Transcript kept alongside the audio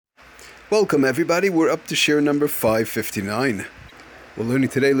Welcome everybody, we're up to share number 559. We're learning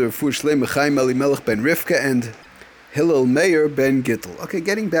today L'Refuah Shleima Chaim Elimelech ben Rivka and Hillel Meir ben Gittel. Okay,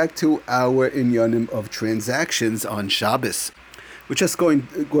 getting back to our inyanim of transactions on Shabbos. We're just trying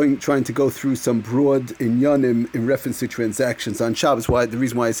to go through some broad inyanim in reference to transactions on Shabbos. The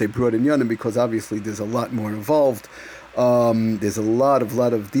reason why I say broad inyanim, because obviously there's a lot more involved. There's a lot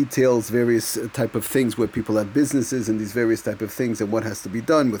of details, various type of things where people have businesses and these various type of things and what has to be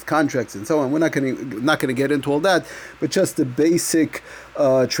done with contracts and so on. We're not going to get into all that, but just the basic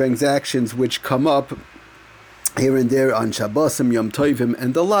transactions which come up here and there on Shabbosim, Yom Tovim,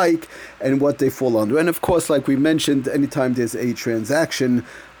 and the like, and what they fall under. And of course, like we mentioned, anytime there's a transaction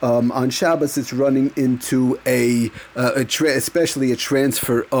on Shabbos, it's running into especially a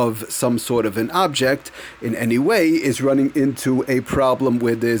transfer of some sort of an object in any way, is running into a problem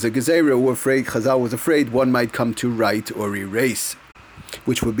where there's a gezerah, Chazal was afraid one might come to write or erase,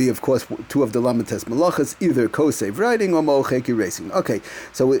 which would be, of course, two of the Lamates Malachas, either Kosev writing or Mo'achek erasing. Okay,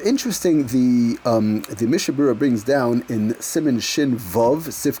 so interesting, the Mishnah Berurah brings down in Siman Shin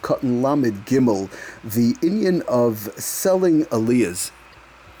Vav, Sif Katan Lamed Gimel, the inyan of selling aliyahs.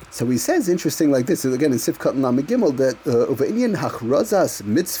 So he says, interesting like this, again in Sif Katan Lamed Gimel, that over inyan hachrazas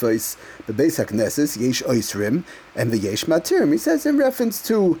mitzvahs bebeis hakneses yesh oisrim and the yesh matirim. He says in reference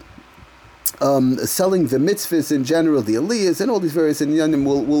to selling the mitzvahs in general, the aliyahs, and all these various inyanim.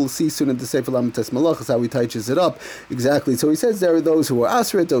 We'll see soon in the Sefer Lamates Malachas how he touches it up exactly. So he says there are those who are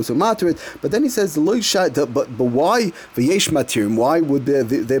aseret, those who are materet, but then he says but why v'yesh matirim? Why would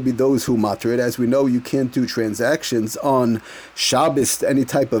there be those who materet? As we know, you can't do transactions on Shabbos, any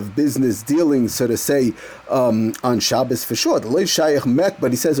type of business dealings, so to say, on Shabbos for sure. The loy shayach mek,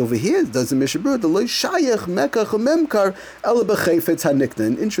 but he says over here, does the Mishnah Berurah, the loy shayach mekach memkar ela b'chayfetz hanikna.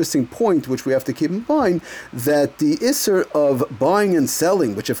 An interesting point which we have to keep in mind, that the isser of buying and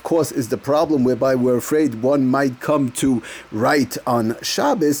selling, which of course is the problem whereby we're afraid one might come to write on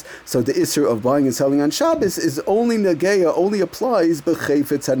Shabbos, so the isser of buying and selling on Shabbos is only nageya, only applies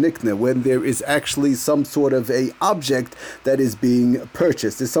b'chayfetz hanikna, when there is actually some sort of a object that is being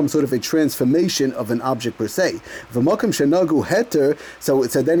purchased. There's some sort of a transformation of an object per se. V'makom shenagu heter, so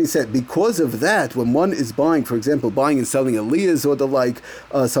then he said, because of that, when one is buying, for example, buying and selling aliyahs or the like,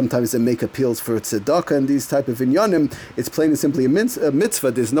 sometimes they make appeals for tzedakah and these type of inyanim, it's plain and simply a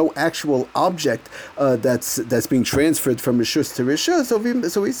mitzvah. There's no actual object that's being transferred from rishus to rishus.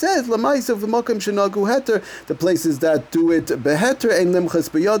 So he says, l'maisa v'makom shenagu heter, the places that do it beheter and limchas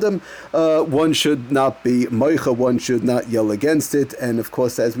b'yadam, one should not be moicha, one should not yell against it. And of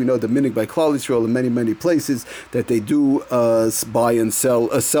course, as we know, the minig by Klal Yisrael in many places that they do buy and sell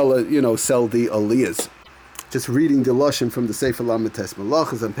the aliyahs. Just reading the Lashon from the Sefer Lamates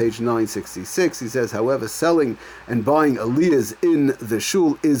Malachas on page 966, he says, however, selling and buying aliyahs in the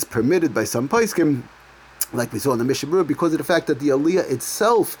shul is permitted by some poskim, like we saw in the Mishnah Berurah, because of the fact that the aliyah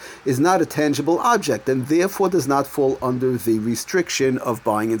itself is not a tangible object and therefore does not fall under the restriction of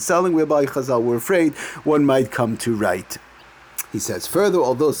buying and selling, whereby Chazal were afraid one might come to write. He says further,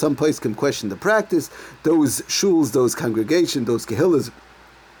 although some poskim question the practice, those shuls, those congregations, those kehillas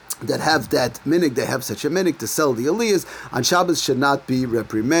that have that minig, they have such a minig to sell the aliyahs on Shabbos, should not be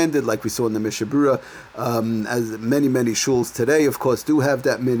reprimanded, like we saw in the Mishnah Berurah, as many shuls today, of course, do have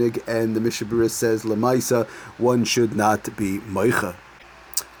that minig, and the Mishnah Berurah says, Lamaisa, one should not be moicha.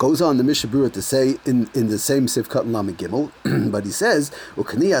 Goes on the Mishnah Berurah to say in the same Sif Katan Lamed Gimel, but he says,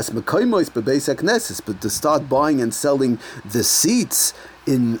 Ukniyas mekoymos bebeis hakneses, but to start buying and selling the seats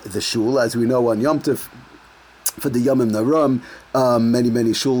in the shul, as we know on Yom Tov, for the Yomim Naram, many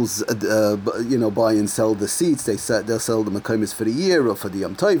shuls, buy and sell the seats. They'll sell the mekoymos for the year or for the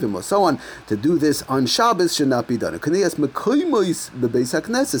Yom Tovim or so on. To do this on Shabbos should not be done. K'niyas mekoymos bebeis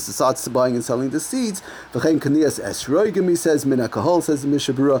hakneses, to start buying and selling the seats. V'chein k'niyas esroigim, he says, min hakahol, says the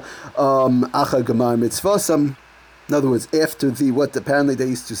Mishnah Berurah, acha gemar mitzvasam. In other words, after apparently they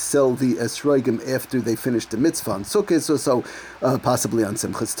used to sell the esroigim after they finished the mitzvah on Sukkot, so possibly on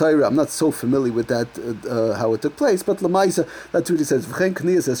Simchas Torah. I'm not so familiar with that, how it took place, but Lamaisa, that's what he says. V'chein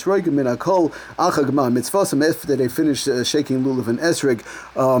k'niyas esroigim min hakol acha gemar mitzvasam, after they finished shaking lulav and esrog,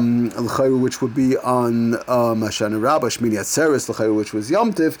 which would be on Mashana Rabbah, Shmini Atzeres, which was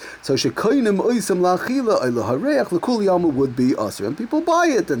Yom Tiv, so shekoinim oisam la'achila oila hareach l'kul yama would be asur, and people buy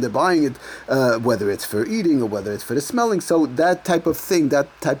it, and they're buying it whether it's for eating or whether it's for the smelling. So that type of thing, that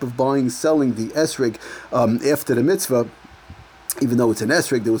type of buying, selling the esrog after the mitzvah, even though it's an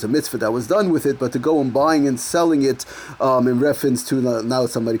esrog, there was a mitzvah that was done with it, but to go and buying and selling it in reference to now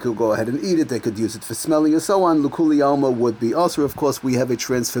somebody could go ahead and eat it, they could use it for smelling and so on, Lukuli Alma would be also. Of course, we have a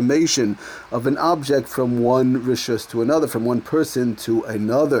transformation of an object from one rishus to another, from one person to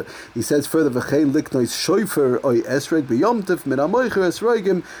another. He says further, V'chein liknois shofar oy esrog b'yomtiv min hamoicher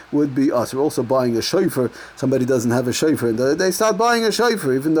esrogim would be us. We're also buying a shofar. Somebody doesn't have a shofar, and they start buying a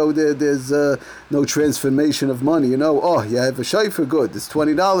shofar, even though there's no transformation of money. You have a shofar. For good, it's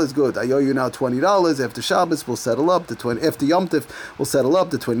 $20. Good, I owe you now $20. After Shabbos, we'll settle up the 20. After Yom Tif, we'll settle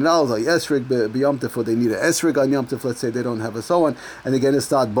up the $20. I esrig Yom Tif, or they need an esrig on Yom Tif. Let's say they don't have a so on, and they're going to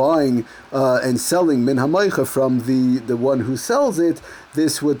start buying and selling min hamaycha from the one who sells it.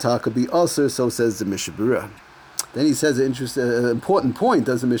 This would taka be aser. So says the Mishnah Berurah. Then he says an important point,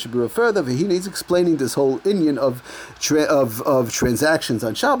 doesn't Mishnah Berurah further? He's explaining this whole inyan of transactions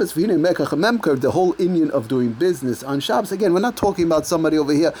on Shabbos. The whole inyan of doing business on Shabbos. Again, we're not talking about somebody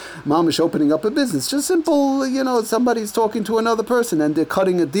over here, mamish, opening up a business. Just simple, somebody's talking to another person and they're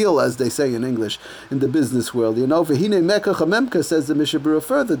cutting a deal, as they say in English, in the business world. Says the Mishnah Berurah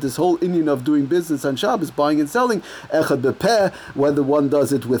further, this whole inyan of doing business on Shabbos, buying and selling, whether one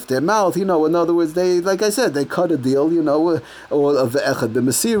does it with their mouth, in other words, they, like I said, they cut a deal, or of echad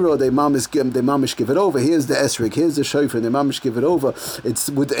b'masiro, they mamish give it over. Here's the esrig, here's the shofar, they mamish give it over.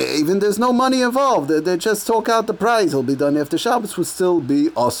 It's with even there's no money involved. They just talk out the price. It'll be done after Shabbos. Will still be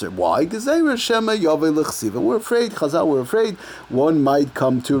aser. Why? We're afraid, Chazal. We're afraid one might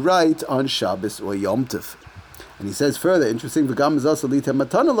come to write on Shabbos or Yom Tov. And he says further, interesting, we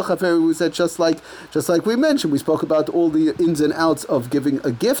said just like we mentioned, we spoke about all the ins and outs of giving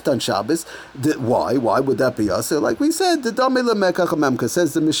a gift on Shabbos. Why would that be us? Like we said, the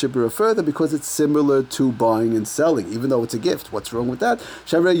says the Mishnah Berurah further, because it's similar to buying and selling, even though it's a gift. What's wrong with that?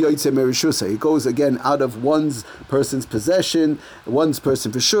 It goes again out of one's person's possession, one's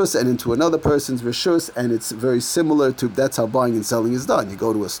person's rishus, and into another person's rishus, and it's very similar to, that's how buying and selling is done. You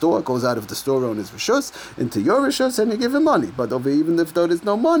go to a store, it goes out of the store owner's rishus into your and you give him money, but even if though there's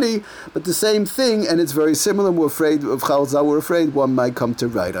no money, but the same thing, and it's very similar. We're afraid of Chazal. We're afraid one might come to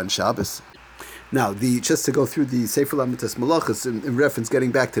write on Shabbos. Now, just to go through the Sefer Lamites Malachos in reference,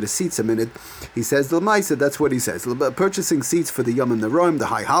 getting back to the seats a minute, he says L'maisa. That's what he says. Purchasing seats for the Yom Noraim, the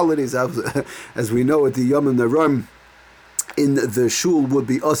high holidays, as we know at the Yom Noraim, in the shul would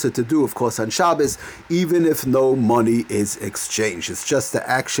be also to do, of course, on Shabbos, even if no money is exchanged. It's just the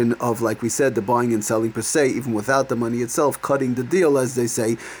action of, like we said, the buying and selling per se, even without the money itself, cutting the deal, as they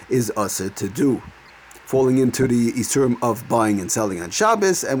say, is also to do. Falling into the isurim of buying and selling on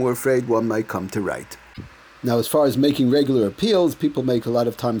Shabbos, and we're afraid one might come to write. Now, as far as making regular appeals, people make a lot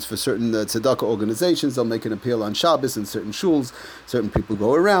of times for certain tzedakah organizations. They'll make an appeal on Shabbos in certain shuls. Certain people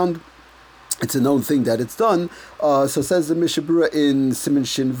go around. It's a known thing that it's done. So says the Mishnah Berurah in Siman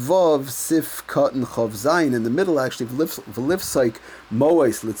Shin Vav, Sif Katan Chav Zayin, in the middle actually, V'lifsaik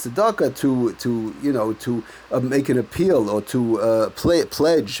Moes Litzedakah, to make an appeal or to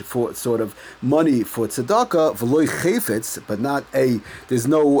pledge for sort of money for tzedakah, V'loi Chayfetz, but not in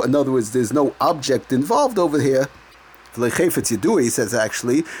other words, there's no object involved over here. He says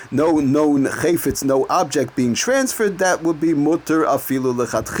actually, no known chayfetz, no object being transferred, that would be mutter afilu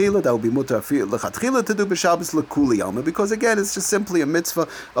lechatchila, that would be mutter afilu lechatchila to do b'Shabbos lekuli alma, because again, it's just simply a mitzvah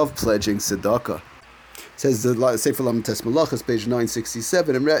of pledging tzedakah. Says the Sefer Lamites Malachos, page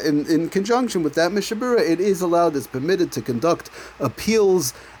 967. In conjunction with that, Mishnah Berurah, it is allowed, it's permitted to conduct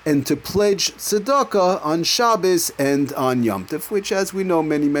appeals and to pledge tzedakah on Shabbos and on Yom Tov, which, as we know,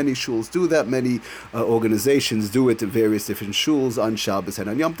 many shuls do that. Many organizations do it in various different shuls on Shabbos and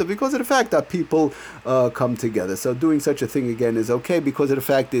on Yom Tov, because of the fact that people come together. So doing such a thing again is okay, because of the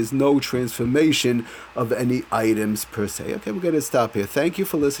fact there's no transformation of any items per se. Okay, we're going to stop here. Thank you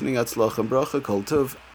for listening. Atzlach and bracha, kol tov.